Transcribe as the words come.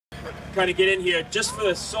kind of get in here just for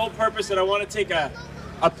the sole purpose that I want to take a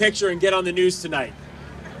picture and get on the news tonight.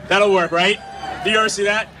 That'll work, right? Do you ever see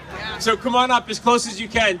that? So come on up as close as you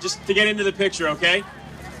can just to get into the picture, okay?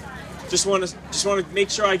 Just want to make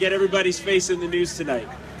sure I get everybody's face in the news tonight.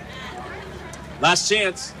 Last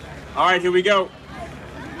chance. All right, here we go.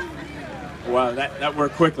 Wow, that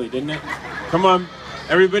worked quickly, didn't it? Come on,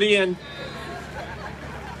 everybody in.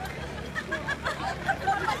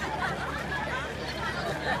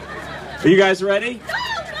 Are you guys ready?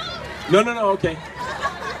 No, okay.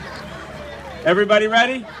 Everybody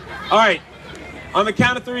ready? All right. On the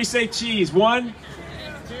count of three, say cheese. 1,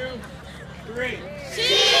 2, 3.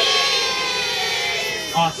 Cheese!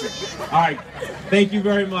 Awesome. All right. Thank you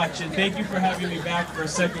very much, and thank you for having me back for a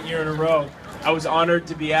second year in a row. I was honored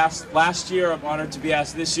to be asked last year. I'm honored to be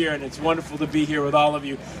asked this year, and it's wonderful to be here with all of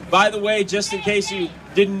you. By the way, just in case you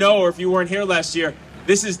didn't know or if you weren't here last year,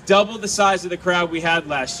 this is double the size of the crowd we had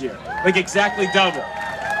last year. Like exactly double.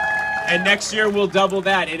 And next year we'll double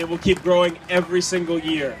that, and it will keep growing every single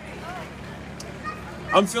year.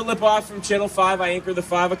 I'm Phil Lipoff from Channel 5. I anchor the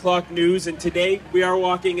 5 o'clock news, and today we are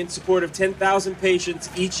walking in support of 10,000 patients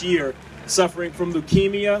each year suffering from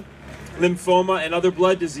leukemia, lymphoma, and other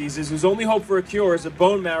blood diseases whose only hope for a cure is a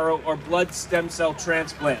bone marrow or blood stem cell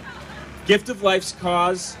transplant. Gift of Life's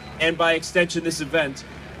cause, and by extension this event,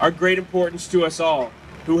 are great importance to us all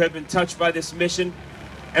who have been touched by this mission.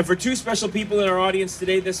 And for two special people in our audience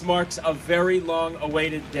today, this marks a very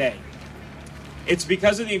long-awaited day. It's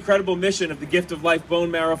because of the incredible mission of the Gift of Life Bone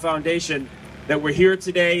Marrow Foundation that we're here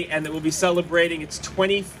today and that we'll be celebrating its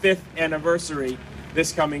 25th anniversary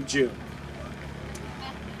this coming June.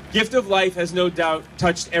 Gift of Life has no doubt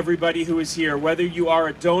touched everybody who is here, whether you are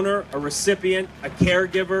a donor, a recipient, a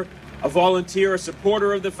caregiver, a volunteer, a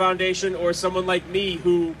supporter of the foundation, or someone like me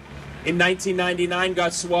who in 1999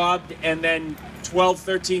 got swabbed and then 12,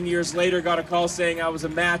 13 years later got a call saying I was a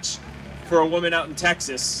match for a woman out in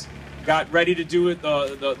Texas. Got ready to do it,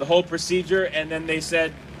 the whole procedure, and then they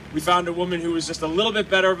said, we found a woman who was just a little bit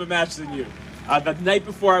better of a match than you. The night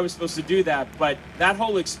before I was supposed to do that, but that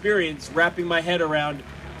whole experience, wrapping my head around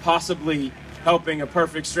possibly helping a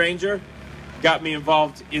perfect stranger, got me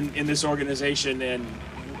involved in this organization and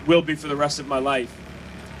will be for the rest of my life.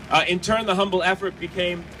 In turn, the humble effort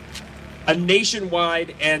became a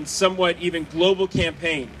nationwide and somewhat even global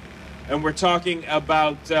campaign. And we're talking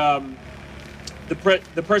about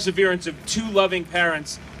the perseverance of two loving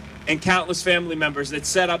parents and countless family members that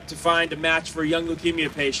set up to find a match for a young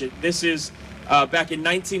leukemia patient. This is back in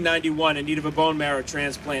 1991 in need of a bone marrow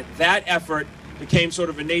transplant. That effort became sort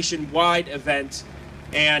of a nationwide event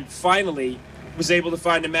and finally was able to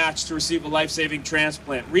find a match to receive a life-saving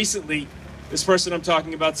transplant. Recently, this person I'm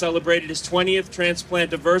talking about celebrated his 20th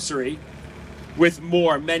transplant anniversary with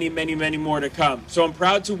many more to come. So I'm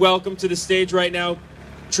proud to welcome to the stage right now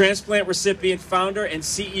transplant recipient, founder, and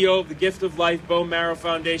CEO of the Gift of Life Bone Marrow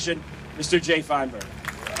Foundation, Mr. Jay Feinberg.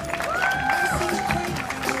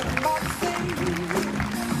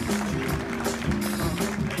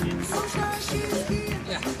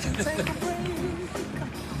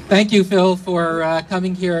 Thank you, Phil, for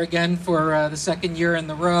coming here again for the second year in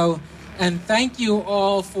the row. And thank you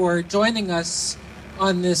all for joining us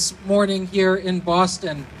on this morning here in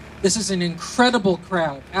Boston. This is an incredible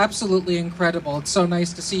crowd, absolutely incredible. It's so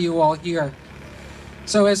nice to see you all here.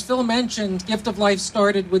 So as Phil mentioned, Gift of Life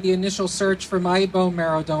started with the initial search for my bone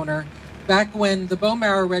marrow donor back when the bone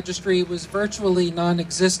marrow registry was virtually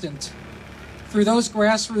non-existent. Through those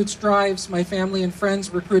grassroots drives, my family and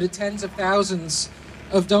friends recruited tens of thousands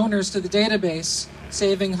of donors to the database,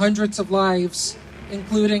 saving hundreds of lives,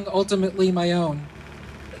 including ultimately my own.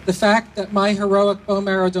 The fact that my heroic bone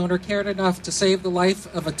marrow donor cared enough to save the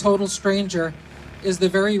life of a total stranger is the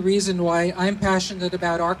very reason why I'm passionate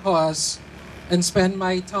about our cause and spend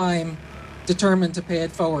my time determined to pay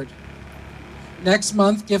it forward. Next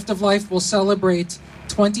month, Gift of Life will celebrate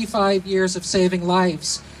 25 years of saving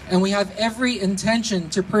lives, and we have every intention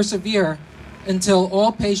to persevere until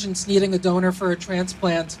all patients needing a donor for a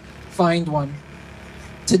transplant find one.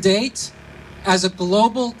 To date, as a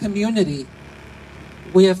global community,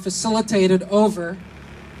 we have facilitated over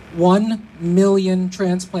 1 million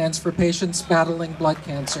transplants for patients battling blood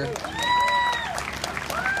cancer.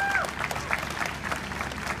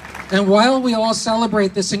 And while we all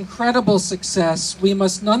celebrate this incredible success, we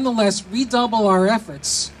must nonetheless redouble our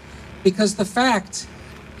efforts, because the fact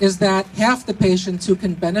is that half the patients who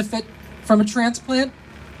can benefit from a transplant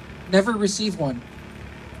never receive one.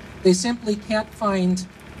 They simply can't find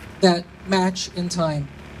that match in time.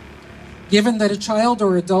 Given that a child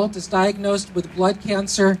or adult is diagnosed with blood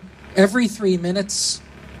cancer every 3 minutes,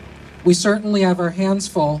 We certainly have our hands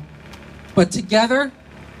full, but together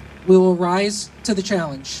we will rise to the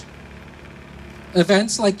challenge.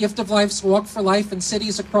 Events like Gift of Life's Walk for Life in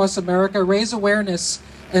cities across America raise awareness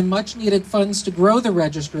and much needed funds to grow the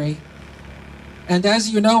registry. And as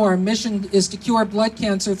you know, our mission is to cure blood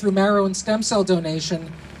cancer through marrow and stem cell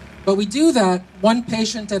donation, but we do that one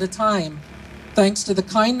patient at a time, thanks to the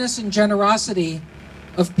kindness and generosity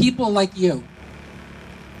of people like you.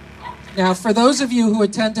 Now, for those of you who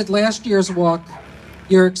attended last year's walk,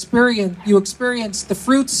 you experienced the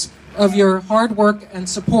fruits of your hard work and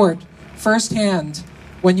support firsthand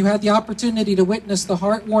when you had the opportunity to witness the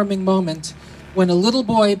heartwarming moment when a little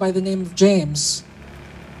boy by the name of James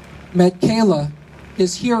met Kayla,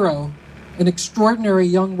 his hero, an extraordinary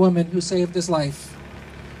young woman who saved his life.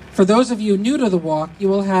 For those of you new to the walk, you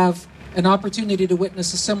will have an opportunity to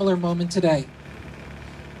witness a similar moment today.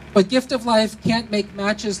 But Gift of Life can't make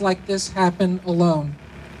matches like this happen alone.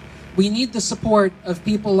 We need the support of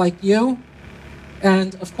people like you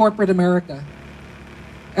and of corporate America.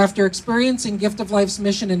 After experiencing Gift of Life's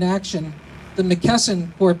mission in action, the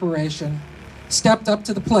McKesson Corporation stepped up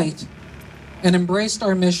to the plate and embraced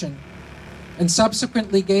our mission, and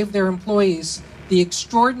subsequently gave their employees the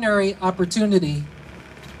extraordinary opportunity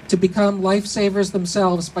to become lifesavers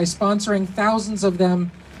themselves by sponsoring thousands of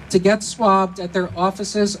them to get swabbed at their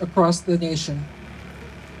offices across the nation.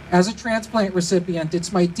 As a transplant recipient,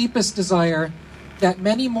 it's my deepest desire that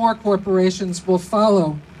many more corporations will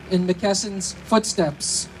follow in McKesson's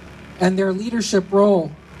footsteps and their leadership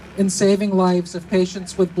role in saving lives of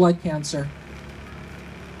patients with blood cancer.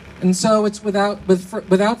 And so it's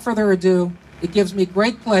without further ado, it gives me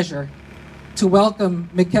great pleasure to welcome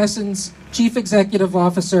McKesson's Chief Executive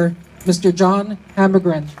Officer, Mr. John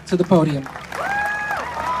Hammergren, to the podium.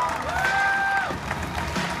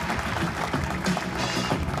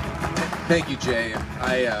 Thank you, Jay.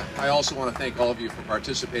 I also want to thank all of you for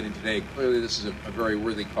participating today. Clearly, this is a very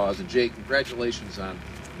worthy cause. And Jay, congratulations on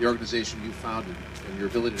the organization you founded and your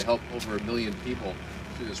ability to help over 1 million people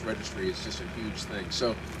through this registry. It's just a huge thing.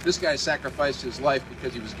 So this guy sacrificed his life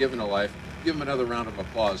because he was given a life. Give him another round of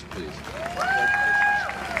applause, please.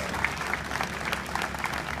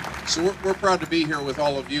 So we're proud to be here with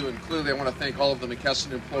all of you, and clearly I want to thank all of the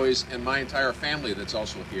McKesson employees and my entire family that's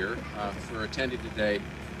also here for attending today.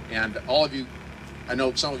 And all of you, I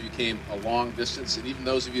know some of you came a long distance, and even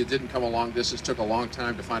those of you that didn't come a long distance took a long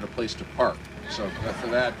time to find a place to park. So for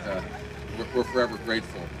that, we're forever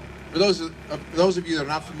grateful. For those of you that are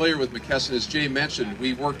not familiar with McKesson, as Jay mentioned,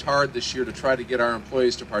 we worked hard this year to try to get our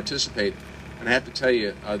employees to participate, and I have to tell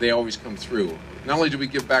you, they always come through. Not only do we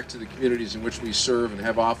give back to the communities in which we serve and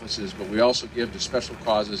have offices, but we also give to special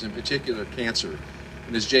causes, in particular cancer.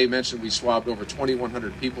 And as Jay mentioned, we swabbed over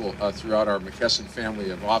 2,100 people throughout our McKesson family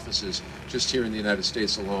of offices just here in the United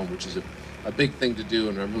States alone, which is a big thing to do,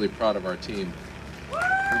 and I'm really proud of our team.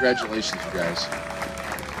 Congratulations, you guys.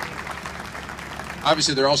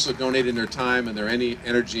 Obviously, they're also donating their time and their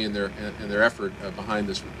energy and their effort behind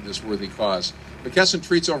this worthy cause. McKesson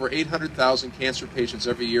treats over 800,000 cancer patients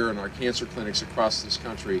every year in our cancer clinics across this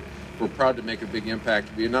country. We're proud to make a big impact.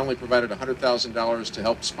 We not only provided $100,000 to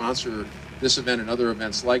help sponsor this event and other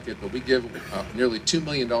events like it, but we give nearly $2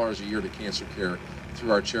 million a year to cancer care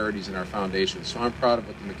through our charities and our foundations. So I'm proud of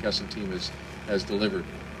what the McKesson team has delivered.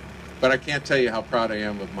 But I can't tell you how proud I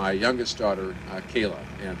am of my youngest daughter, Kayla,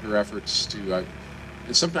 and her efforts to,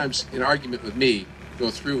 and sometimes in argument with me, go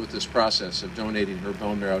through with this process of donating her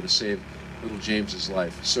bone marrow to save little James's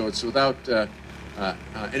life. So it's without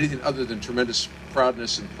anything other than tremendous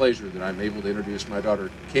proudness and pleasure that I'm able to introduce my daughter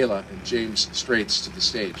Kayla and James Straits to the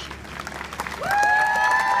stage.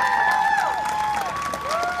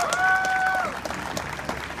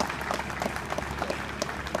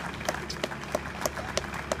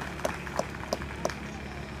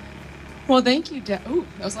 Well, thank you, Dad. Oh,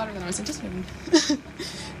 that was louder than I was anticipating.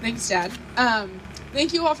 Thanks, Dad.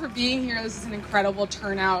 Thank you all for being here. This is an incredible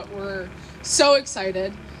turnout. We're so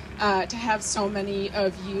excited to have so many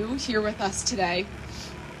of you here with us today.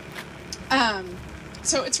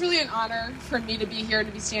 So it's really an honor for me to be here and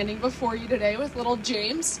to be standing before you today with little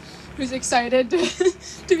James, who's excited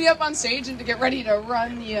to be up on stage and to get ready to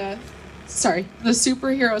run the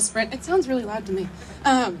superhero sprint. It sounds really loud to me.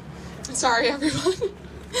 Sorry, everyone.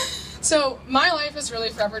 So my life has really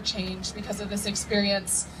forever changed because of this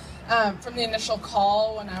experience. From the initial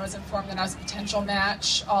call when I was informed that I was a potential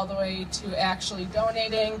match, all the way to actually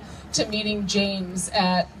donating, to meeting James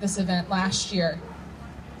at this event last year.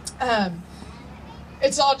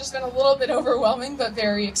 It's all just been a little bit overwhelming, but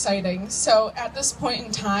very exciting. So at this point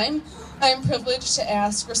in time, I am privileged to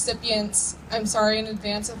ask recipients, I'm sorry in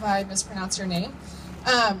advance if I mispronounce your name,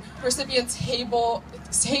 Recipients Hazel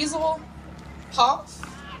Hoff,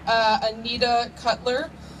 Anita Cutler,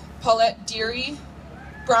 Paulette Deary,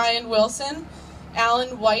 Brian Wilson,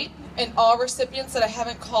 Alan White, and all recipients that I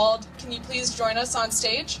haven't called, can you please join us on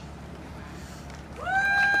stage?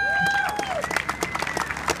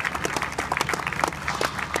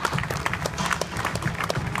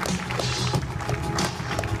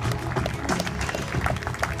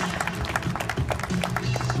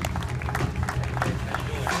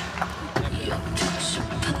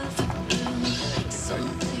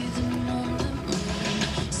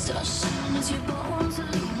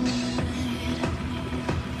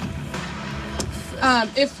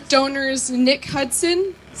 If donors Nick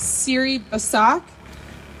Hudson, Siri Basak,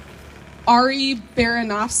 Ari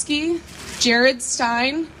Baranovsky, Jared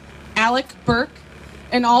Stein, Alec Burke,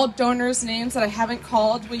 and all donors' names that I haven't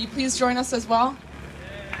called, will you please join us as well?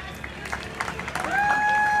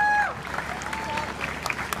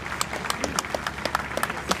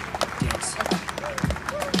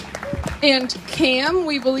 And Cam,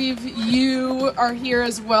 we believe you are here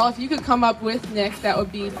as well. If you could come up with Nick, that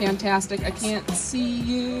would be fantastic. I can't see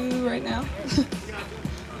you right now.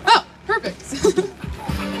 Oh, perfect.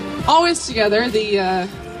 Always together, the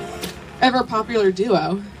ever popular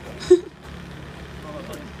duo.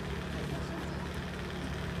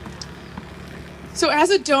 So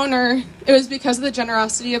as a donor, it was because of the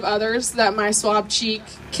generosity of others that my swab cheek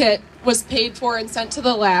kit was paid for and sent to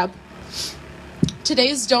the lab.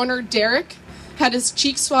 Today's donor, Derek, had his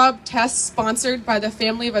cheek swab test sponsored by the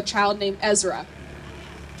family of a child named Ezra.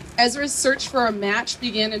 Ezra's search for a match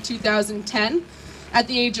began in 2010 at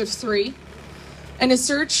the age of 3, and his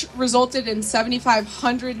search resulted in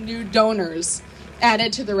 7,500 new donors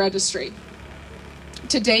added to the registry.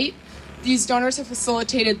 To date, these donors have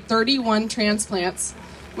facilitated 31 transplants,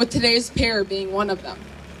 with today's pair being one of them.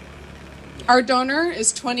 Our donor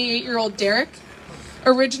is 28-year-old Derek,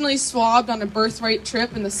 originally swabbed on a birthright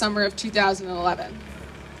trip in the summer of 2011.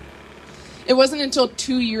 It wasn't until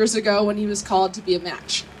 2 years ago when he was called to be a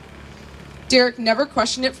match. Derek never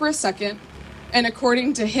questioned it for a second, and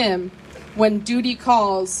according to him, when duty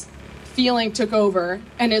calls, feeling took over,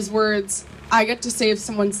 and his words, "I get to save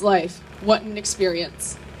someone's life, what an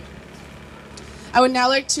experience." I would now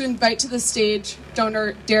like to invite to the stage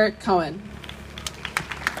donor Derek Cohen.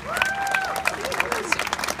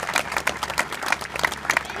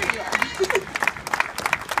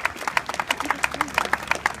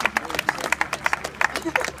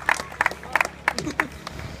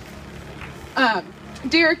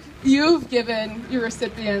 Derek, you've given your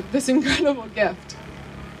recipient this incredible gift.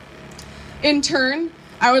 In turn,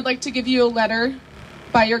 I would like to give you a letter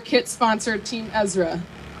by your kit sponsor, Team Ezra.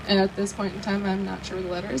 And at this point in time, I'm not sure where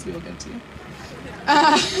the letter is. We will get to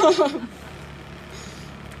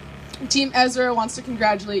you. Team Ezra wants to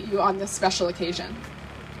congratulate you on this special occasion.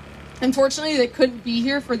 Unfortunately, they couldn't be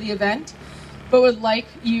here for the event, but would like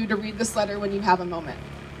you to read this letter when you have a moment.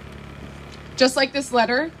 Just like this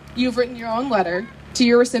letter, you've written your own letter to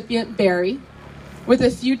your recipient, Barry, with a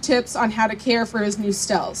few tips on how to care for his new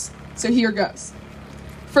cells. So here goes.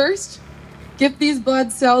 First, give these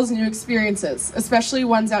blood cells new experiences, especially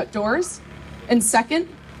ones outdoors. And second,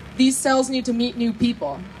 these cells need to meet new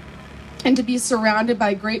people and to be surrounded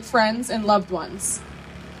by great friends and loved ones.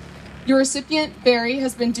 Your recipient, Barry,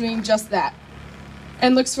 has been doing just that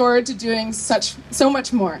and looks forward to doing so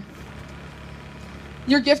much more.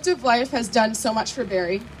 Your gift of life has done so much for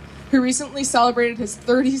Barry, who recently celebrated his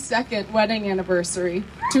 32nd wedding anniversary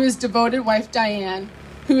to his devoted wife, Diane,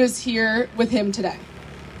 who is here with him today.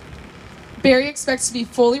 Barry expects to be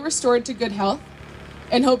fully restored to good health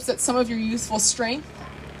and hopes that some of your youthful strength,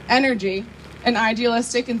 energy, and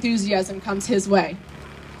idealistic enthusiasm comes his way.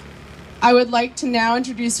 I would like to now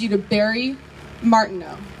introduce you to Barry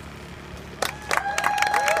Martineau.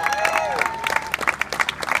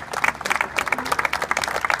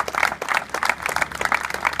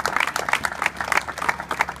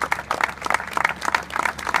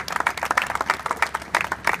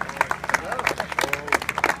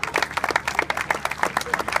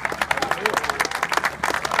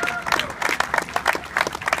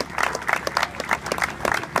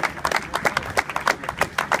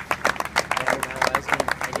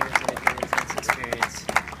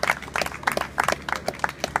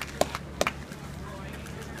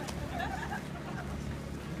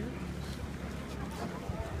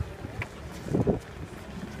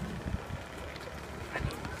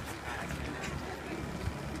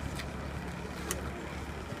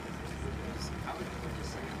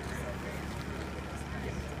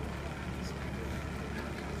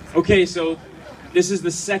 Okay, so this is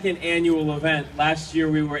the second annual event. Last year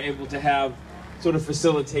we were able to have sort of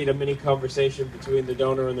facilitate a mini conversation between the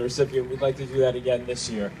donor and the recipient. We'd like to do that again this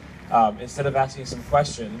year. Instead of asking some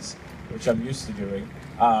questions, which I'm used to doing,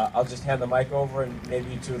 I'll just hand the mic over, and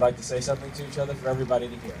maybe you two would like to say something to each other for everybody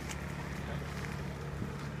to hear.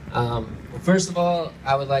 Well, first of all,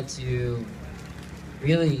 I would like to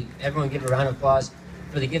really, everyone give a round of applause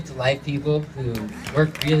for the Gift to Life people who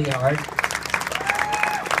work really hard.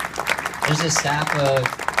 There's a staff of,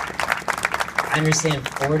 I understand,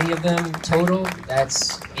 40 of them total.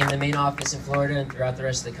 That's in the main office in Florida and throughout the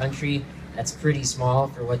rest of the country. That's pretty small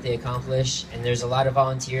for what they accomplish. And there's a lot of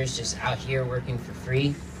volunteers just out here working for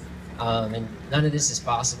free. And none of this is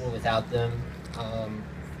possible without them.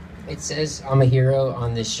 It says I'm a hero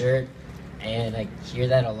on this shirt, and I hear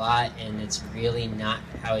that a lot, and it's really not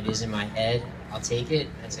how it is in my head. I'll take it.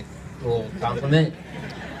 That's a cool compliment.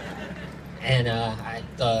 And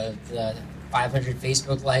the 500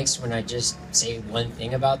 Facebook likes when I just say one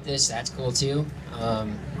thing about this, that's cool too.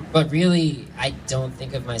 But really, I don't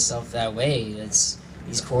think of myself that way. These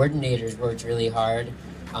coordinators worked really hard.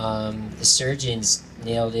 The surgeons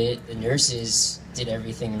nailed it. The nurses did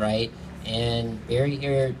everything right. And Barry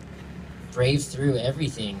here braved through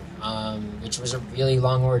everything, which was a really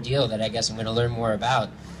long ordeal that I guess I'm going to learn more about.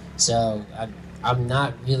 So I'm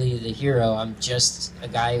not really the hero. I'm just a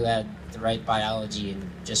guy who had the right biology and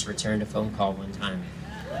just returned a phone call one time.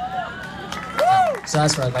 So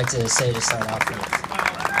that's what I'd like to say to start off with.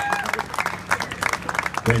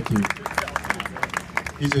 Thank you.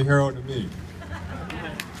 He's a hero to me.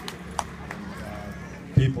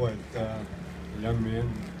 People at a young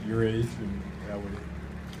man your age and that would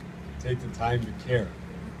take the time to care.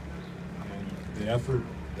 And the effort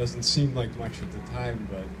doesn't seem like much at the time,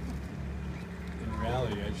 but in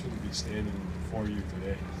reality, I shouldn't be standing before you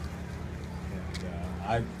today.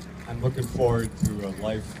 And I'm looking forward to a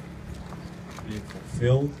life being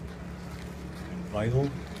fulfilled and vital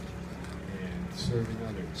and serving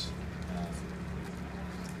others.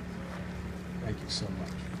 Thank you so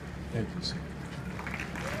much. Thank you so much.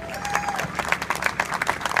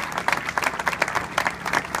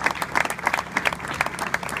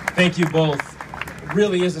 Thank you both. It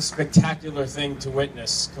really is a spectacular thing to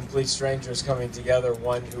witness, complete strangers coming together,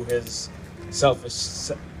 one who has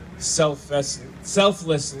selflessly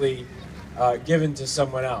given to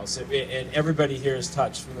someone else. And everybody here is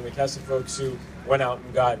touched, from the McKesson folks who went out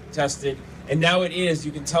and got tested. And now it is,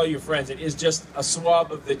 you can tell your friends, it is just a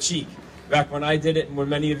swab of the cheek. Back when I did it and when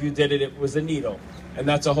many of you did it, it was a needle. And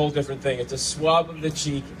that's a whole different thing. It's a swab of the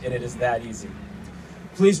cheek, and it is that easy.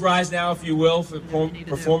 Please rise now, if you will, for the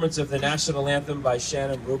performance of the national anthem by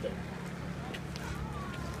Shannon Rubin.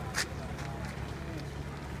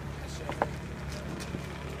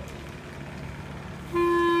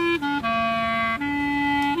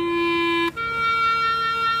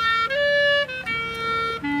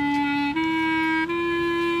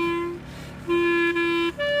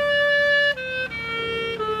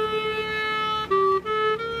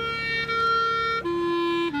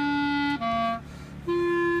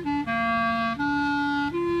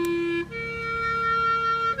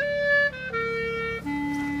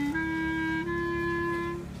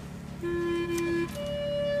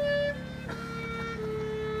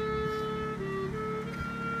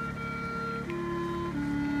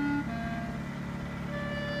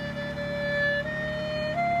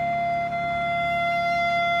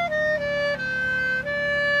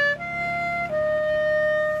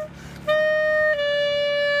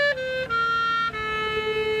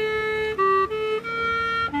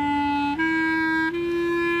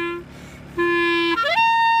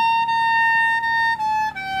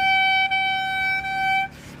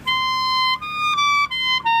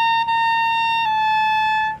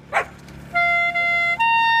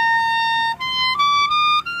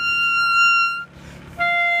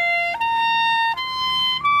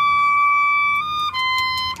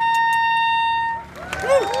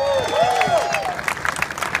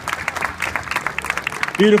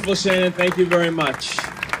 Beautiful, Shannon. Thank you very much.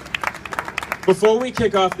 Before we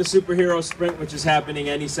kick off the Superhero Sprint, which is happening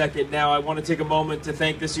any second now, I want to take a moment to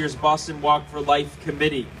thank this year's Boston Walk for Life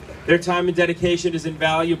Committee. Their time and dedication is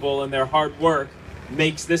invaluable, and their hard work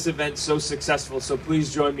makes this event so successful. So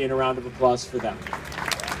please join me in a round of applause for them.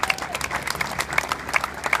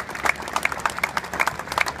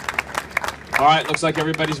 All right, looks like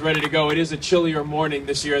everybody's ready to go. It is a chillier morning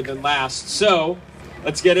this year than last. So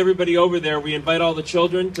let's get everybody over there. We invite all the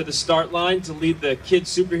children to the start line to lead the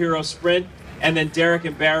Kids Superhero Sprint. And then Derek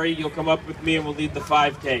and Barry, you'll come up with me and we'll lead the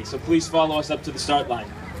 5K. So please follow us up to the start line.